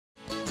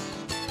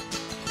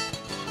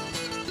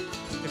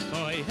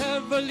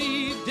ever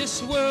leave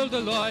this world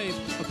alive,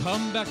 I'll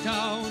come back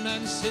down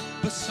and sit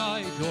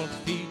beside your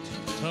feet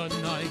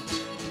tonight.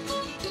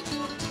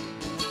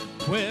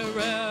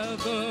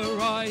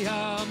 Wherever I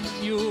am,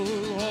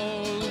 you'll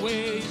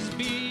always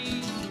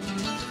be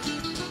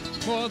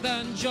more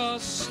than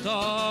just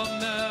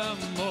a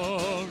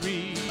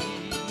memory.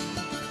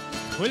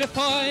 Well, if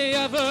I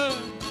ever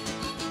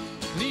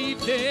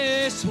leave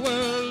this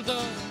world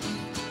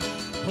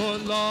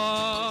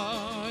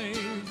alive.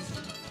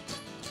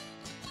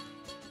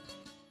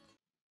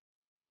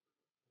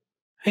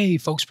 Hey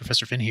folks,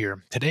 Professor Finn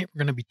here. Today we're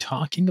going to be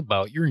talking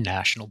about your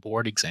national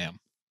board exam.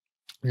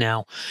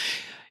 Now,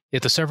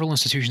 at the several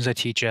institutions I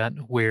teach at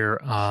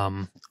where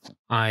I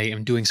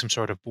am doing some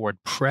sort of board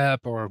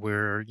prep, or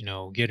we're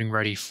getting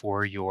ready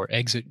for your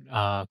exit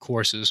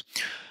courses,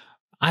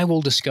 I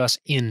will discuss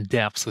in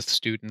depth with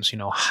students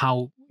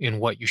how and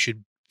what you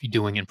should be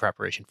doing in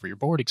preparation for your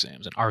board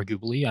exams. And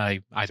arguably,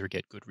 I either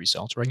get good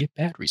results or I get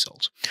bad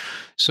results.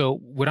 So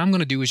what I'm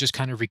going to do is just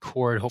kind of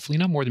record, hopefully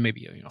not more than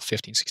maybe a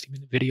 15,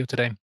 16-minute video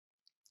today,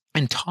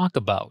 and talk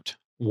about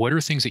what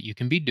are things that you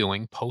can be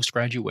doing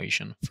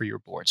post-graduation for your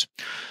boards.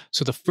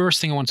 So the first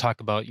thing I want to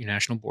talk about your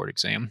national board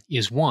exam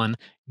is, one,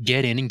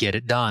 get in and get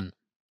it done.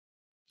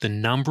 The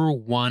number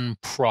one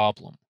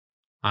problem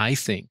I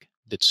think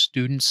that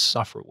students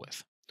suffer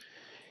with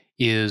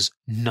is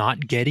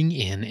not getting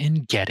in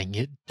and getting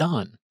it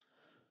done.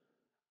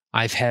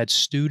 I've had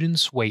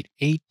students wait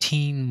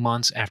 18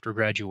 months after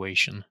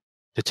graduation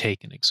to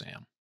take an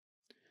exam.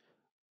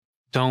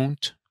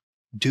 Don't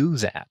do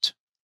that.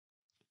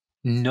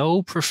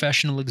 No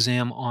professional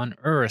exam on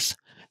earth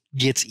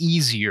gets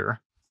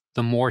easier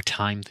the more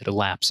time that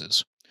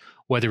elapses.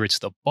 Whether it's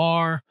the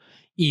bar,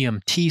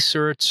 EMT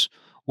certs,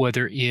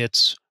 whether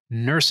it's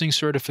nursing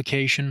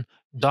certification,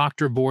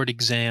 doctor board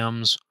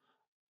exams,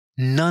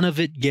 none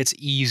of it gets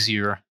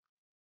easier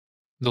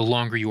the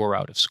longer you are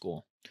out of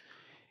school.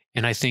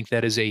 And I think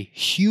that is a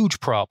huge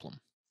problem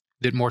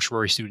that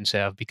mortuary students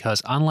have,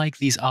 because unlike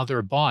these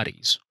other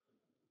bodies,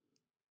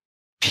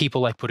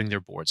 people like putting their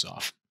boards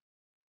off.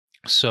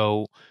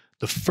 So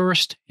the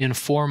first and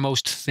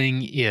foremost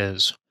thing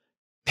is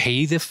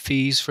pay the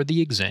fees for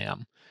the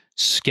exam,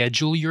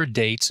 schedule your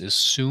dates as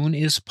soon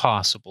as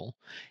possible,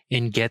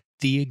 and get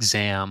the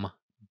exam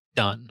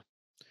done.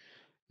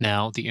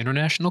 Now, the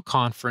international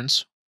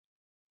conference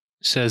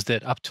says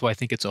that up to, I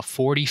think it's a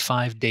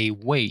 45-day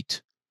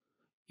wait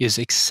is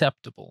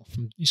acceptable.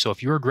 So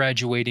if you're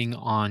graduating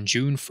on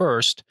June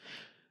 1st,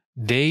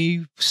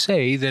 they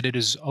say that it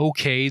is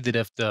okay that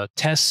if the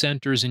test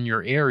centers in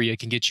your area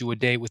can get you a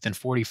date within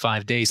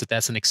 45 days,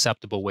 that's an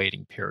acceptable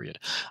waiting period.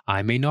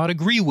 I may not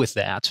agree with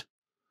that,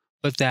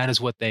 but that is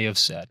what they have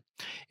said.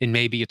 And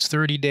maybe it's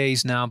 30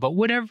 days now, but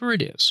whatever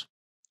it is,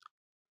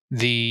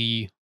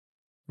 the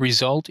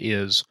result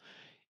is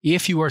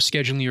if you are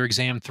scheduling your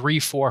exam 3,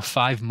 4,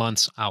 5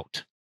 months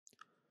out,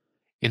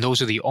 and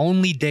those are the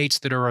only dates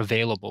that are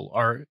available,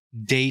 are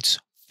dates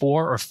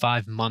 4 or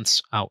 5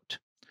 months out,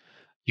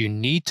 you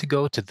need to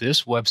go to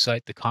this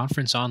website,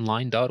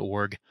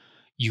 theconferenceonline.org.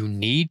 You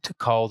need to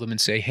call them and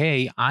say,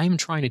 hey, I'm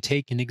trying to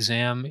take an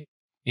exam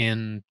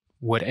in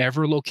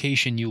whatever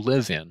location you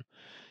live in,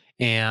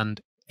 and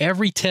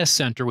every test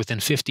center within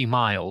 50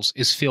 miles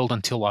is filled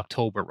until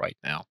October right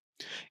now.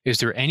 Is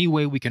there any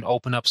way we can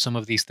open up some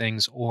of these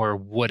things, or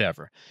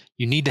whatever?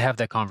 You need to have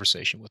that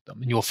conversation with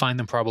them, and you'll find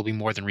them probably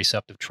more than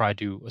receptive to try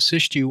to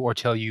assist you or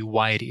tell you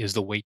why it is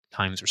the wait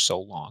times are so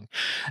long.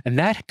 And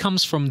that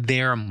comes from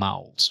their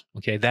mouths.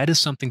 Okay, that is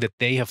something that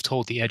they have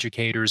told the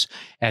educators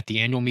at the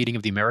annual meeting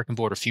of the American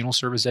Board of Funeral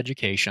Service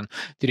Education,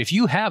 that if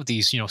you have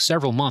these,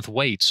 several month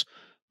waits,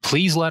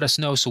 please let us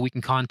know so we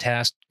can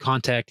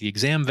contact the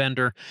exam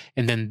vendor,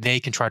 and then they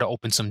can try to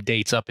open some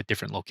dates up at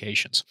different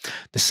locations.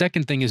 The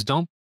second thing is,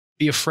 don't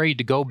be afraid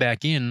to go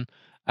back in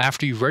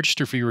after you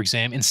register for your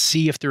exam and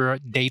see if there are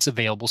dates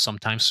available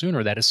sometime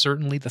sooner. That is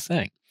certainly the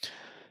thing.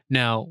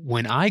 Now,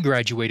 when I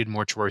graduated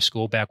mortuary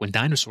school back when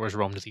dinosaurs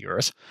roamed the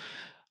earth,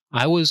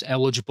 I was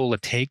eligible to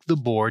take the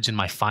boards in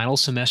my final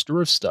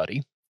semester of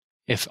study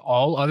if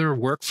all other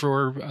work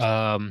for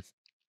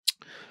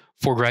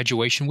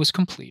graduation was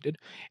completed.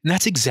 And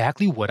that's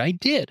exactly what I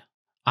did.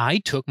 I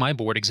took my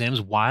board exams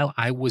while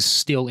I was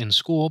still in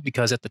school,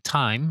 because at the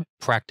time,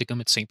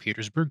 practicum at St.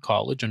 Petersburg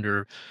College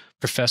under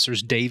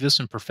Professors Davis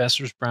and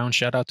Professors Brown,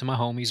 shout out to my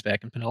homies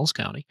back in Pinellas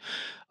County,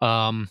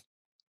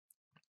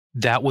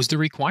 that was the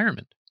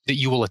requirement, that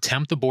you will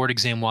attempt the board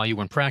exam while you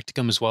were in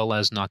practicum, as well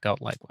as knock out,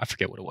 like, I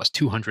forget what it was,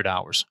 200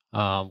 hours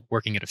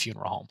working at a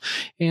funeral home.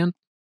 And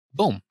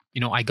boom,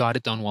 I got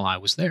it done while I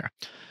was there.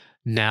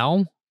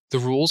 Now, the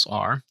rules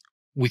are,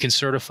 we can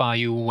certify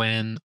you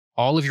when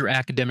all of your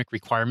academic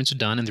requirements are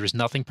done and there's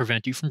nothing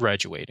prevent you from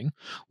graduating,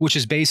 which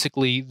is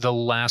basically the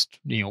last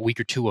week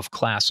or two of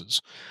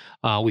classes.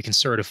 We can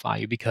certify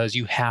you because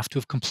you have to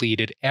have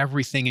completed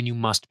everything and you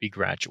must be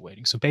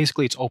graduating. So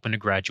basically it's open to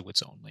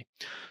graduates only.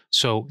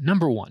 So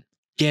number one,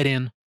 get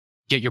in,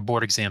 get your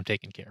board exam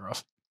taken care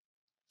of.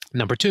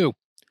 Number two,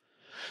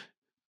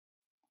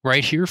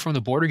 right here from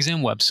the board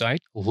exam website,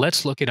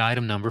 let's look at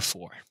item number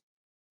 4.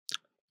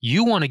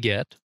 you want to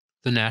get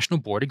the National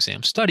Board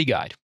Exam Study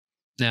Guide.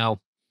 Now,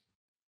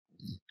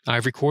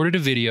 I've recorded a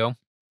video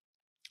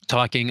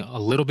talking a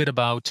little bit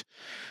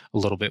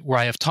where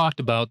I have talked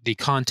about the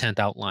content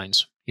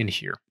outlines in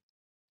here.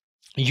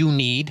 You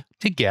need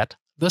to get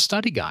the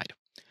study guide,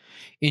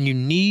 and you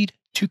need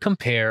to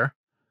compare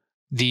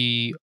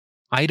the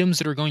items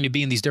that are going to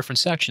be in these different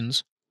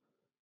sections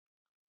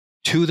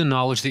to the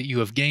knowledge that you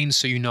have gained,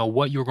 so you know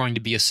what you're going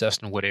to be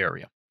assessed in what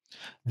area.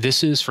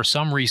 This is, for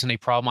some reason, a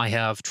problem I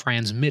have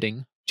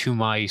transmitting to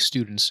my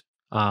students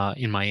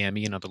in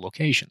Miami and other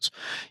locations.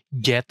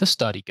 Get the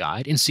study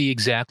guide and see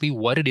exactly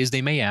what it is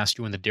they may ask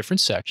you in the different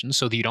sections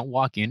so that you don't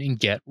walk in and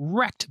get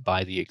wrecked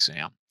by the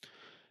exam.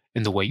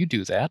 And the way you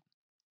do that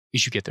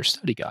is you get their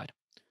study guide.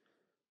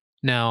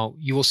 Now,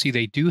 you will see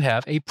they do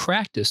have a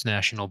practice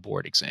national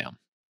board exam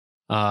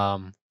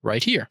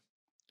right here.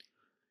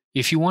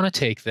 If you want to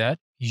take that,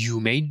 you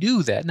may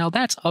do that. Now,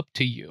 that's up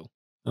to you,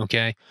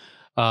 okay?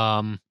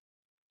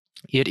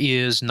 It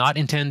is not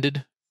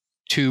intended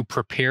to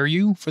prepare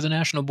you for the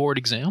national board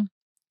exam.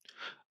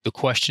 The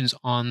questions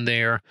on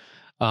there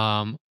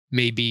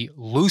may be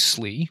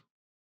loosely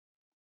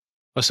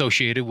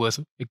associated with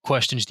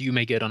questions that you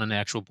may get on an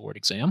actual board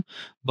exam,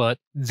 but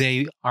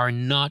they are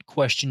not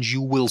questions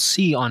you will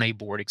see on a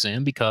board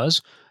exam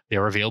because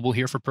they're available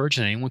here for purchase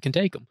and anyone can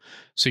take them.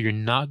 So you're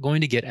not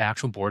going to get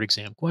actual board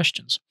exam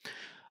questions.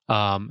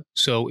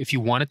 So if you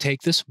want to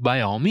take this,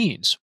 by all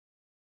means,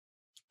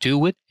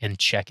 do it and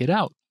check it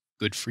out.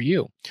 Good for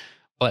you.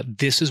 But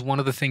this is one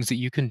of the things that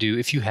you can do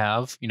if you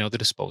have, the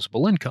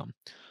disposable income.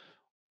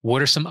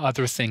 What are some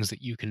other things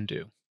that you can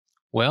do?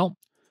 Well,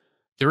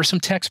 there are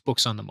some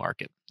textbooks on the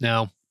market.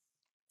 Now,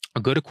 a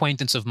good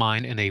acquaintance of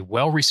mine and a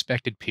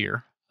well-respected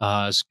peer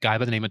is a guy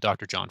by the name of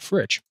Dr. John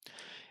Fritsch.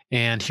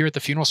 And here at the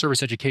Funeral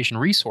Service Education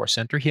Resource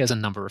Center, he has a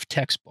number of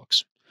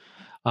textbooks.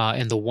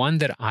 And the one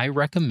that I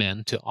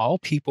recommend to all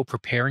people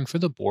preparing for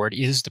the board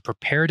is the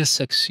Prepare to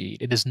Succeed.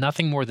 It is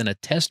nothing more than a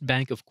test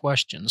bank of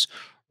questions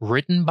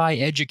written by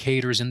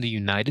educators in the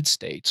United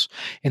States.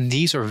 And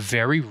these are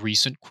very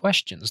recent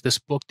questions. This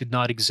book did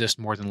not exist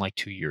more than like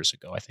 2 years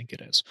ago, I think it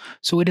is.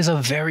 So it is a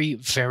very,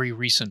 very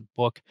recent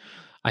book.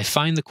 I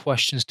find the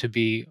questions to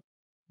be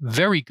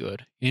very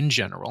good in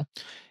general.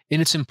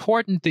 And it's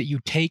important that you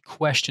take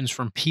questions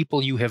from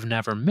people you have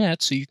never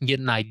met so you can get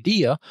an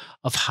idea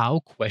of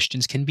how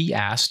questions can be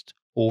asked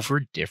over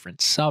different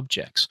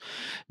subjects.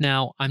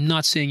 Now, I'm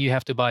not saying you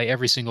have to buy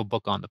every single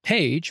book on the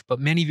page, but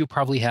many of you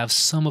probably have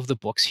some of the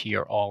books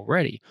here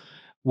already,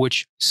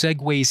 which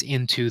segues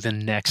into the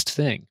next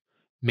thing.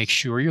 Make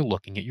sure you're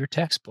looking at your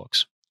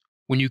textbooks.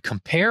 When you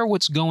compare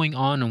what's going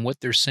on and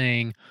what they're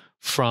saying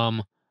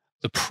from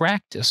the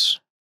practice,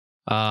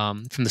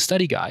 from the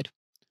study guide,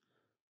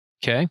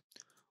 okay?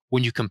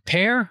 When you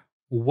compare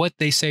what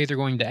they say they're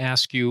going to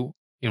ask you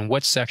in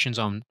what sections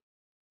on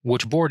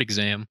which board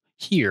exam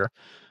here,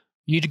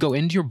 you need to go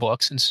into your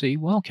books and see,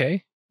 well,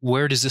 okay,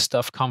 where does this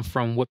stuff come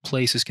from? What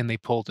places can they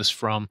pull this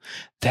from?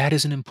 That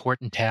is an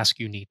important task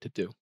you need to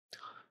do.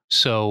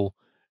 So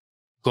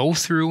go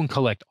through and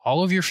collect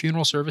all of your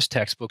funeral service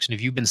textbooks. And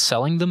if you've been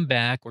selling them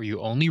back or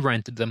you only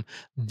rented them,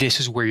 this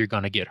is where you're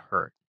going to get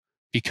hurt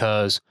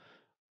because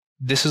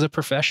this is a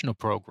professional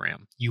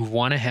program. You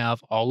want to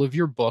have all of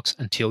your books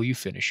until you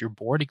finish your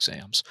board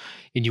exams.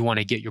 And you want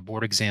to get your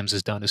board exams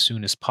done as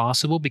soon as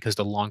possible because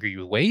the longer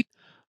you wait,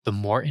 the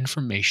more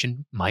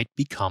information might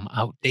become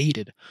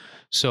outdated.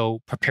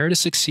 So Prepare to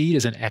Succeed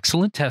is an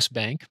excellent test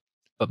bank,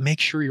 but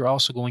make sure you're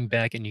also going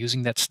back and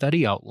using that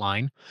study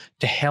outline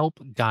to help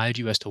guide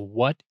you as to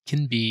what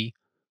can be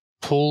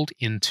pulled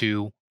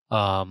into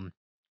a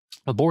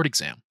board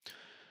exam.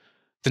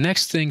 The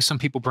next thing some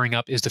people bring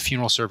up is the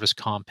Funeral Service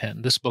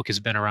Compen. This book has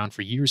been around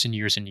for years and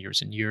years and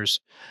years and years.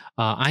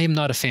 I am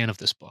not a fan of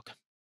this book.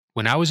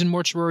 When I was in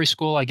mortuary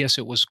school, I guess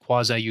it was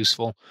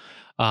quasi-useful,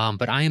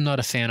 but I am not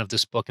a fan of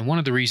this book. And one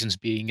of the reasons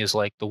being is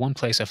like the one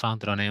place I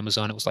found it on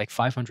Amazon, it was like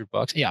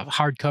 $500. Yeah,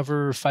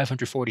 hardcover,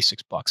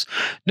 $546.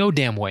 No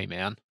damn way,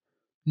 man.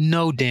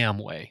 No damn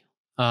way.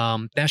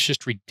 That's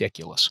just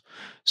ridiculous.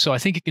 So I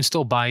think you can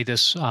still buy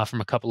this from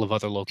a couple of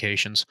other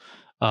locations.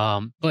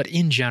 But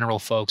in general,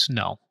 folks,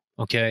 no.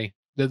 Okay,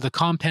 the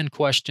Compen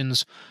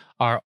questions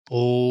are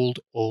old,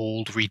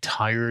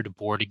 retired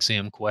board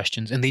exam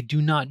questions, and they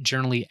do not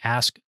generally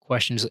ask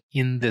questions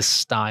in this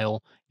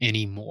style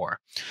anymore.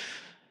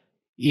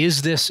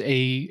 Is this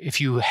if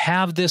you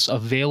have this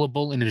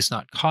available and it is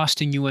not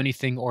costing you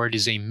anything or it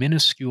is a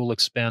minuscule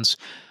expense,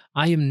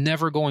 I am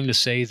never going to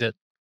say that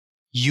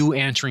you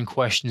answering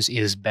questions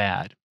is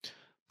bad,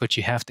 but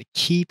you have to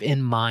keep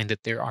in mind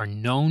that there are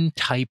known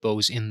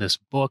typos in this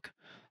book.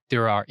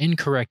 There are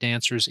incorrect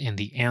answers in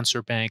the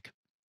answer bank.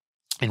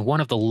 And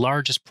one of the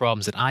largest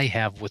problems that I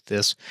have with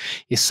this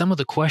is some of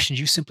the questions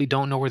you simply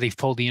don't know where they've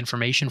pulled the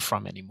information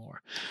from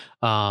anymore.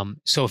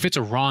 So if it's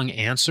a wrong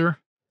answer,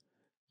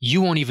 you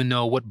won't even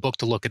know what book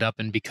to look it up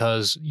in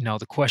because,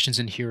 the questions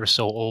in here are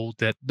so old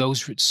that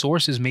those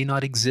sources may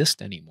not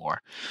exist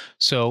anymore.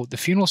 So the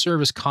funeral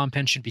service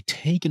compendium should be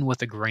taken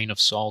with a grain of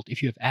salt.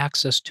 If you have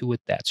access to it,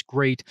 that's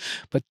great,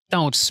 but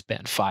don't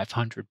spend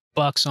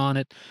 $500 on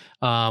it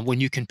when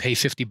you can pay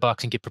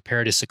 $50 and get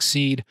prepared to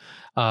succeed.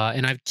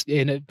 And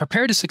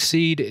prepared to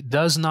succeed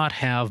does not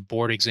have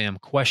board exam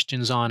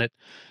questions on it.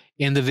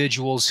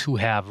 Individuals who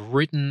have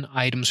written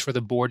items for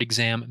the board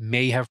exam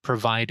may have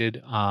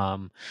provided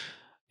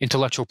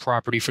intellectual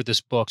property for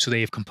this book, so they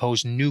have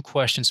composed new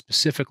questions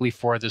specifically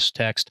for this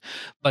text,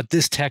 but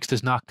this text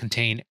does not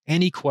contain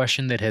any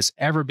question that has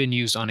ever been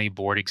used on a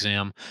board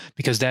exam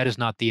because that is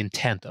not the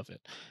intent of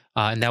it.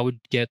 And that would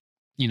get,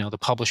 the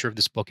publisher of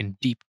this book in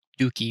deep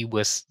dookie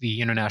with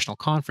the international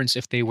conference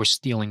if they were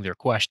stealing their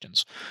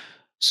questions.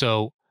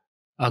 So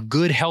a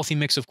good, healthy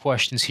mix of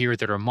questions here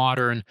that are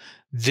modern.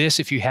 This,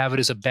 if you have it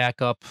as a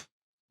backup,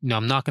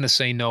 I'm not going to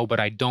say no, but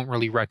I don't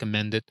really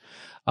recommend it.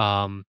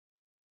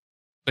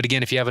 But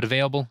again, if you have it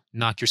available,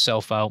 knock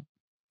yourself out.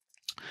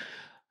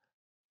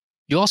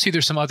 You'll also see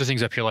there's some other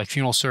things up here like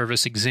funeral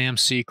service, exam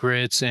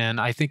secrets, and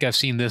I think I've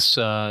seen this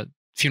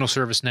funeral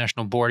service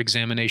national board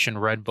examination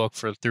red book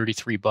for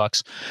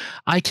 $33.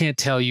 I can't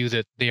tell you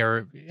that they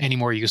are any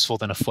more useful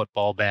than a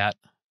football bat.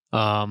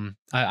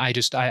 I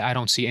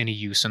don't see any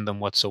use in them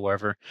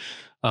whatsoever.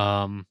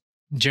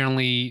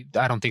 Generally,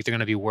 I don't think they're going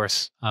to be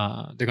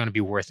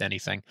worth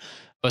anything.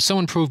 But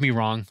someone proved me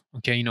wrong.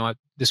 Okay, you know what?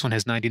 This one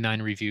has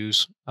 99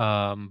 reviews.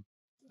 By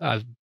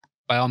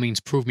all means,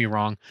 prove me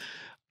wrong.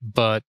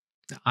 But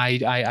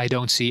I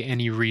don't see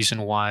any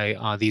reason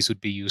why these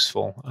would be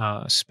useful,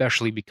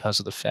 especially because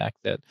of the fact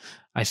that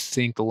I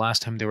think the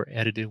last time they were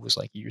edited was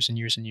like years and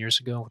years and years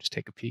ago. I'll just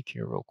take a peek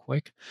here real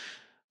quick.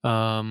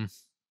 Last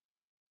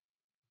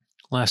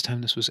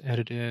time this was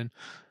edited,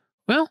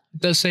 well,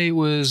 it does say it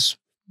was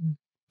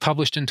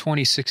published in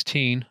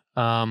 2016.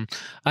 I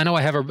know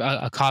I have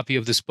a copy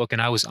of this book,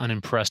 and I was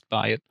unimpressed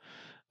by it.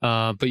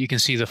 But you can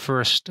see the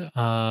first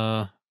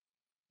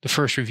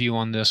review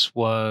on this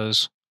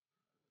was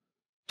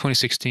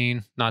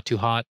 2016, not too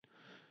hot.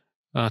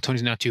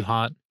 20's not too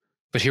hot.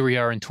 But here we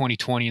are in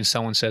 2020, and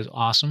someone says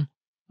awesome.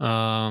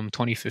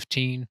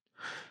 2015.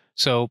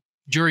 So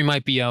jury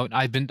might be out.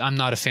 I'm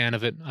not a fan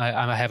of it.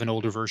 I have an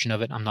older version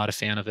of it. I'm not a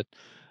fan of it.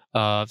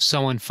 If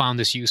someone found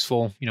this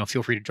useful,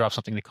 feel free to drop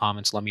something in the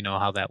comments. Let me know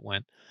how that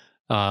went.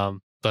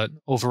 But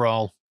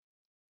overall,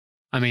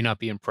 I may not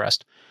be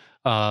impressed.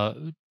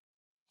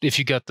 If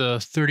you got the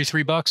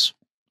 $33,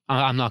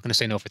 I'm not going to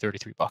say no for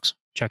 $33.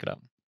 Check it out.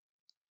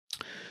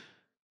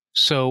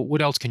 So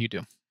what else can you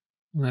do?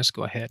 Let's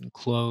go ahead and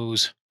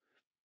close.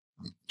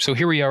 So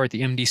here we are at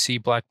the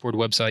MDC Blackboard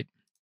website.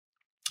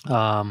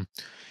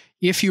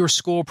 If your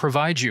school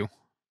provides you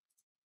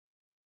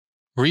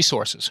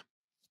resources,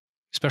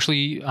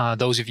 especially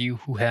those of you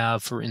who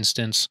have, for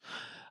instance,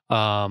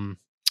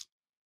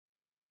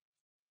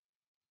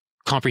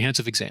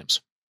 comprehensive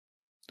exams,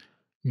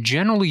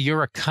 generally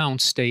your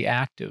accounts stay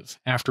active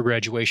after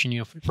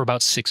graduation for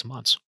about 6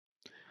 months.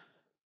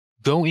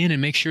 Go in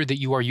and make sure that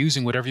you are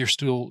using whatever your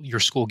school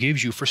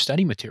gives you for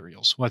study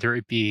materials, whether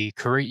it be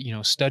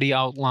study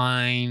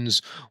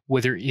outlines,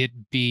 whether it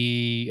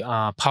be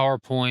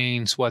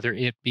PowerPoints, whether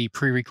it be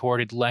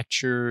pre-recorded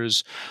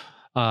lectures,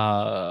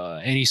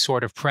 any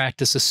sort of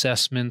practice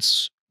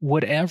assessments,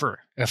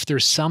 whatever. If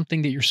there's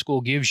something that your school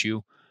gives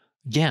you,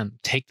 again,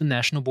 take the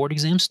National Board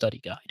Exam Study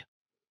Guide.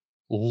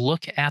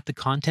 Look at the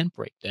content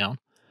breakdown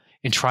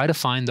and try to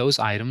find those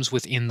items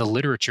within the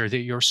literature that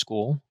your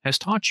school has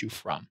taught you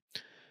from.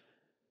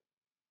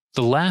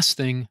 The last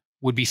thing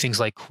would be things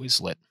like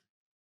Quizlet.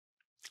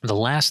 The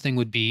last thing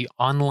would be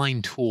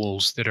online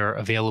tools that are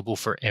available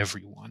for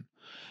everyone.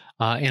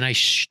 And I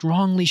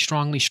strongly,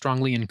 strongly,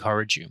 strongly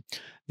encourage you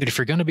that if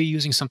you're going to be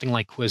using something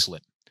like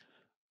Quizlet,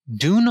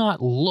 do not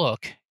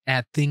look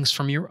at things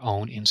from your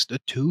own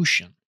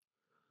institution.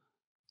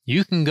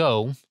 You can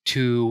go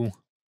to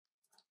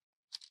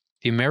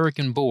the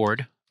American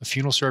Board of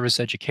Funeral Service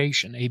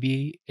Education,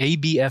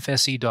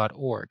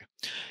 abfse.org,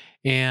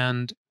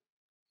 and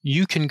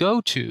you can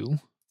go to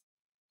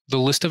the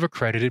list of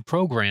accredited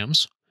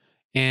programs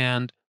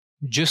and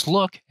just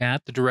look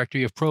at the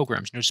directory of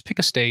programs. Just pick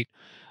a state.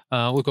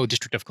 We'll go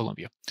District of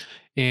Columbia.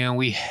 And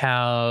we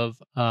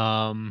have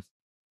your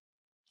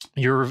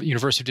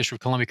University of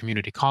District of Columbia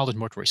Community College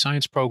Mortuary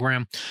Science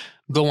Program.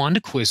 Go on to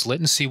Quizlet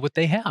and see what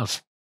they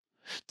have.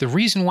 The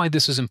reason why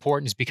this is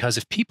important is because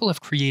if people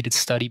have created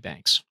study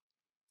banks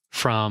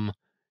from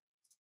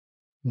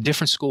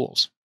different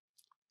schools,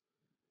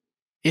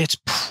 it's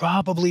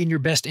probably in your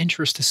best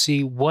interest to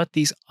see what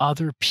these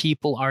other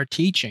people are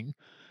teaching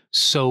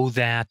so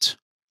that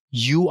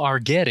you are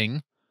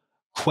getting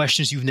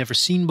questions you've never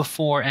seen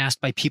before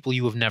asked by people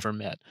you have never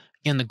met.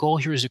 Again, the goal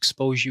here is to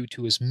expose you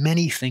to as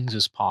many things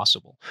as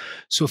possible.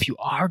 So if you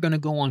are going to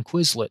go on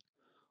Quizlet,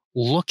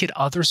 look at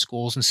other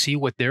schools and see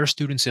what their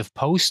students have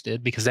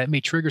posted, because that may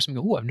trigger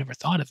something. Oh, I've never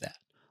thought of that.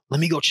 Let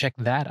me go check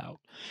that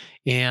out.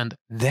 And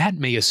that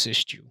may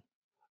assist you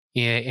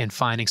in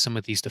finding some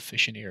of these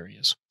deficient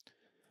areas.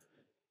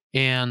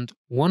 And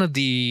one of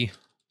the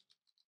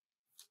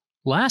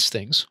last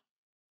things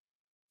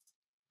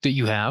that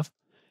you have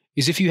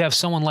is if you have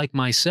someone like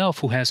myself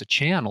who has a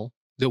channel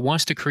that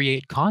wants to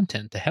create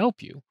content to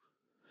help you,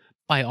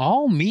 by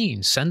all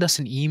means, send us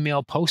an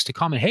email, post a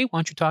comment. Hey, why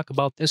don't you talk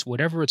about this,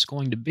 whatever it's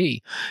going to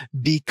be,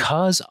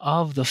 because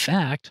of the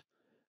fact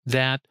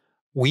that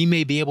we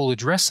may be able to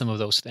address some of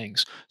those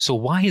things. So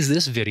why is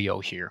this video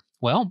here?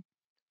 Well,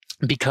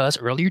 because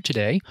earlier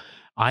today,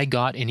 I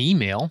got an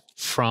email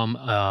from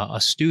a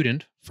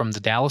student from the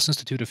Dallas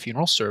Institute of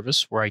Funeral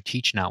Service, where I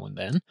teach now and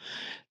then,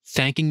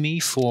 thanking me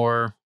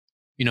for,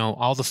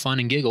 all the fun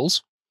and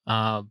giggles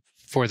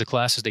for the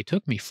classes they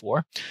took me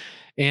for,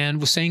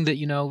 and was saying that,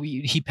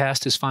 he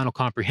passed his final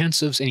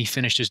comprehensives and he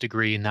finished his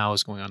degree and now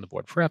is going on the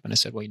board prep. And I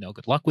said, well,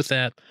 good luck with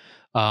that.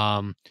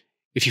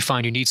 If you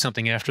find you need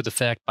something after the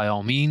fact, by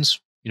all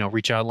means,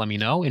 reach out, let me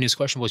know. And his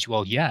question was,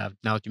 well, yeah,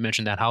 now that you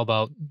mentioned that, how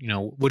about,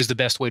 what is the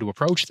best way to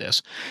approach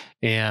this?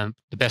 And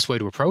the best way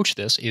to approach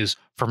this is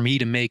for me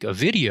to make a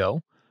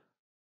video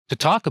to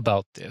talk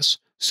about this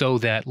so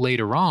that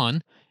later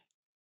on,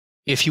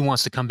 if he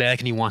wants to come back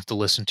and he wants to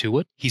listen to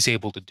it, he's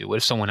able to do it.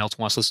 If someone else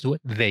wants to listen to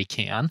it, they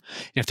can. And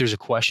if there's a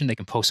question, they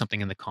can post something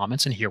in the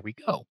comments, and here we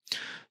go.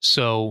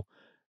 So,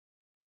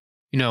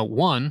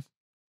 one,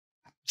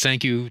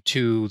 thank you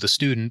to the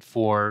student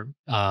for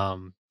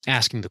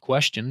asking the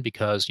question,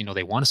 because,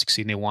 they want to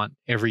succeed and they want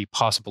every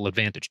possible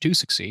advantage to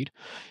succeed.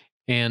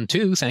 And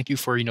two, thank you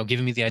for,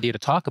 giving me the idea to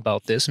talk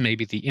about this,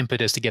 maybe the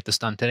impetus to get this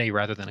done today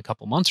rather than a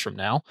couple months from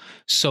now,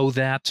 so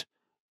that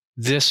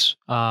this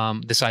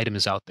item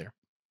is out there.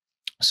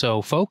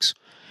 So folks,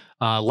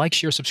 like,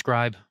 share,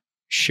 subscribe,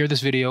 share this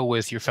video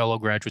with your fellow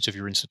graduates of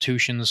your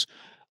institutions.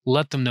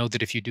 Let them know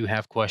that if you do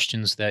have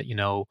questions that,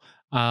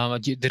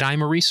 that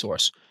I'm a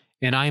resource.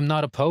 And I am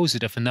not opposed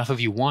that if enough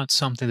of you want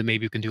something, that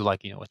maybe you can do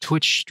like, a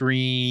Twitch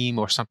stream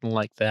or something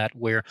like that,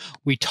 where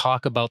we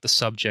talk about the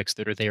subjects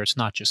that are there. It's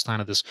not just kind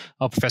of this,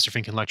 oh, Professor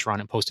Fink can lecture on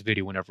it and post a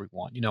video whenever we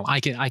want.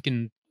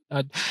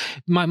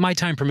 My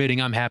time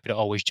permitting, I'm happy to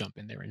always jump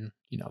in there and,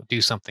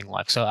 do something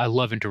live. So I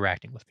love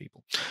interacting with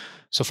people.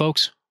 So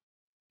folks,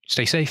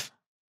 stay safe,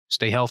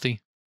 stay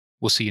healthy.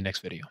 We'll see you next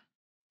video.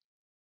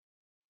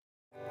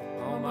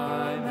 All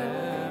my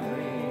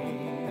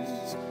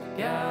memories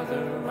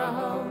gather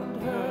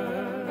round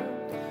her,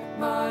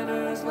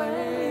 miner's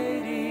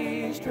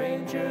lady,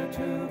 stranger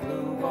to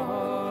blue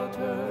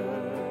water,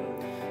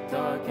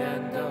 dark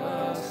and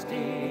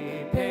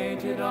dusty,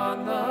 painted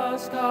on the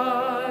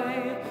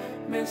sky,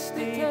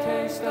 misty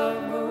taste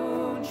of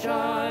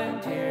moonshine,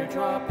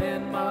 teardrop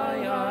in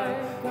my eye,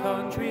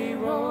 country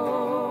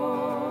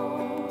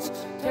roads,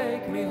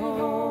 take me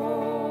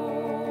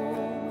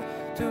home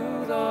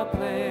to the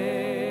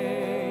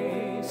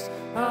place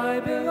I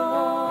belong,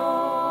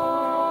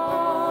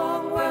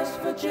 West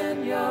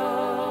Virginia,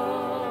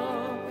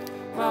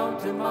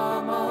 Mountain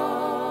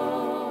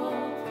Mama,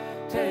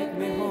 take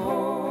me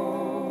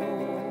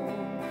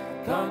home,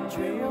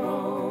 country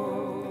roads.